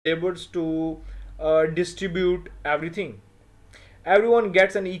labors to distribute everything. Everyone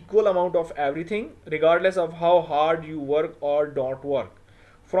gets an equal amount of everything, regardless of how hard you work or don't work,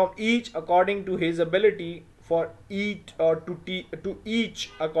 from each according to his ability, for each to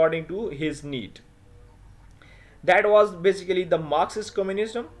each according to his need. That was basically the Marxist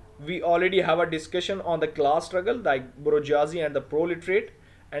communism. We already have a discussion on the class struggle, like bourgeoisie and the proletariat,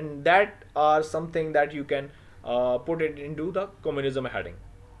 and that are something that you can put it into the communism heading.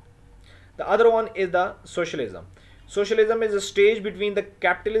 The other one is the socialism. Socialism is a stage between the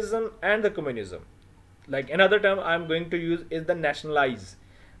capitalism and the communism. Like another term I'm going to use is the nationalize.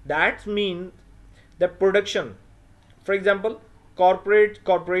 That means the production. For example,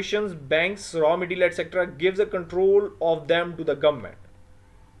 corporations, banks, raw material, etc. gives a control of them to the government.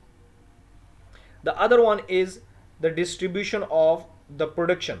 The other one is the distribution of the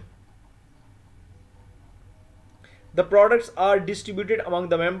production. The products are distributed among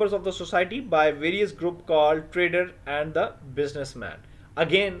the members of the society by various groups called trader and the businessman.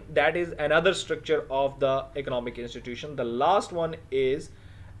 Again, that is another structure of the economic institution. The last one is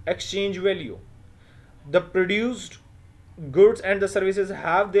exchange value. The produced goods and the services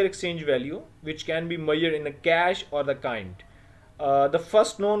have their exchange value, which can be measured in a cash or the kind. The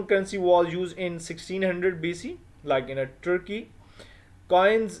first known currency was used in 1600 BC, like in a Turkey.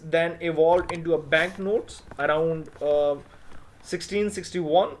 Coins then evolved into a banknotes around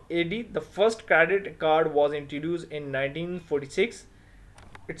 1661 AD. The first credit card was introduced in 1946.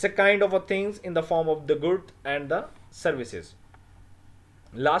 It's a kind of a things in the form of the good and the services.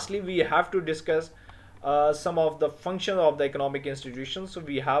 Lastly, we have to discuss some of the functions of the economic institutions. So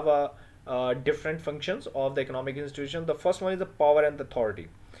we have different functions of the economic institution. The first one is the power and the authority.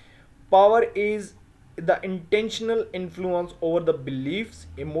 Power is the intentional influence over the beliefs,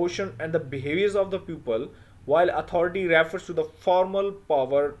 emotion, and the behaviors of the people, while authority refers to the formal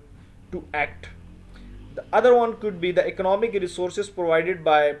power to act. The other one could be the economic resources provided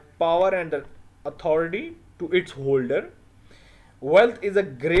by power and the authority to its holder. Wealth is a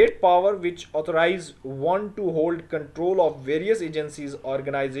great power which authorizes one to hold control of various agencies,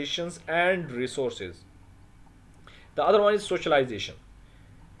 organizations, and resources. The other one is socialization.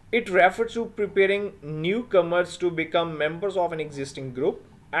 It refers to preparing newcomers to become members of an existing group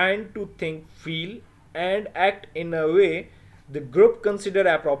and to think, feel, and act in a way the group consider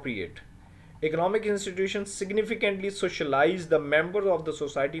appropriate. Economic institutions significantly socialize the members of the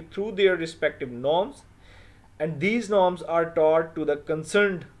society through their respective norms, and these norms are taught to the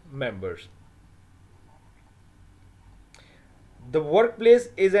concerned members. The workplace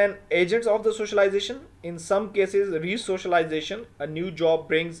is an agent of the socialization. In some cases, re-socialization. A new job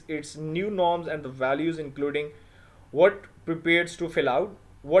brings its new norms and the values, including what prepares to fill out,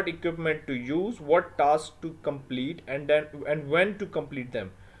 what equipment to use, what tasks to complete, and when to complete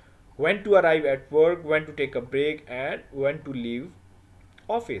them, when to arrive at work, when to take a break, and when to leave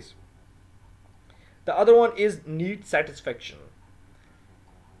office. The other one is need satisfaction.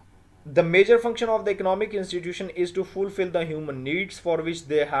 The major function of the economic institution is to fulfill the human needs for which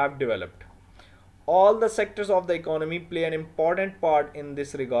they have developed. All the sectors of the economy play an important part in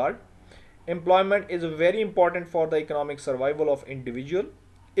this regard. Employment is very important for the economic survival of individual.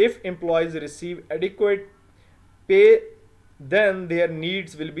 If employees receive adequate pay, then their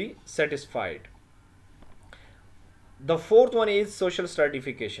needs will be satisfied. The fourth one is social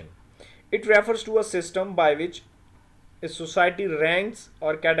stratification. It refers to a system by which a society ranks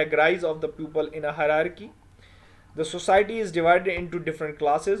or categorizes of the people in a hierarchy. The society is divided into different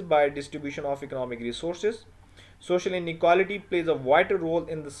classes by distribution of economic resources. Social inequality plays a vital role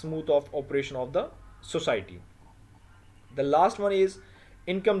in the smooth operation of the society. The last one is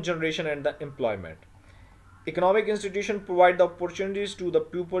income generation and the employment. Economic institutions provide the opportunities to the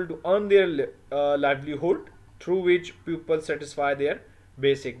people to earn their livelihood, through which people satisfy their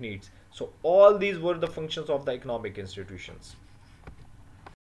basic needs. So all these were the functions of the economic institutions.